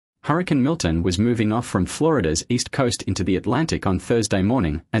Hurricane Milton was moving off from Florida's east coast into the Atlantic on Thursday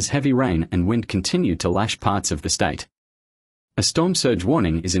morning as heavy rain and wind continued to lash parts of the state. A storm surge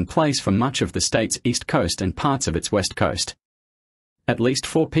warning is in place for much of the state's east coast and parts of its west coast. At least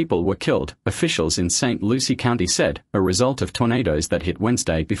 4 people were killed, officials in St. Lucie County said, a result of tornadoes that hit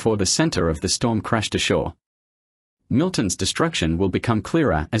Wednesday before the center of the storm crashed ashore. Milton's destruction will become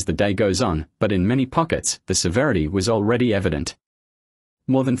clearer as the day goes on, but in many pockets, the severity was already evident.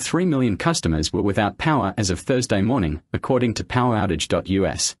 More than 3 million customers were without power as of Thursday morning, according to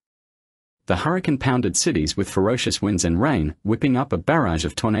poweroutage.us. The hurricane pounded cities with ferocious winds and rain, whipping up a barrage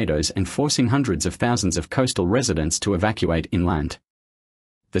of tornadoes and forcing hundreds of thousands of coastal residents to evacuate inland.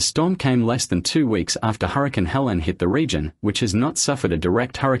 The storm came less than 2 weeks after Hurricane Helene hit the region, which has not suffered a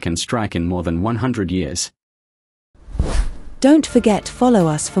direct hurricane strike in more than 100 years. Don't forget to follow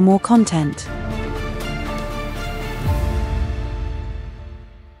us for more content.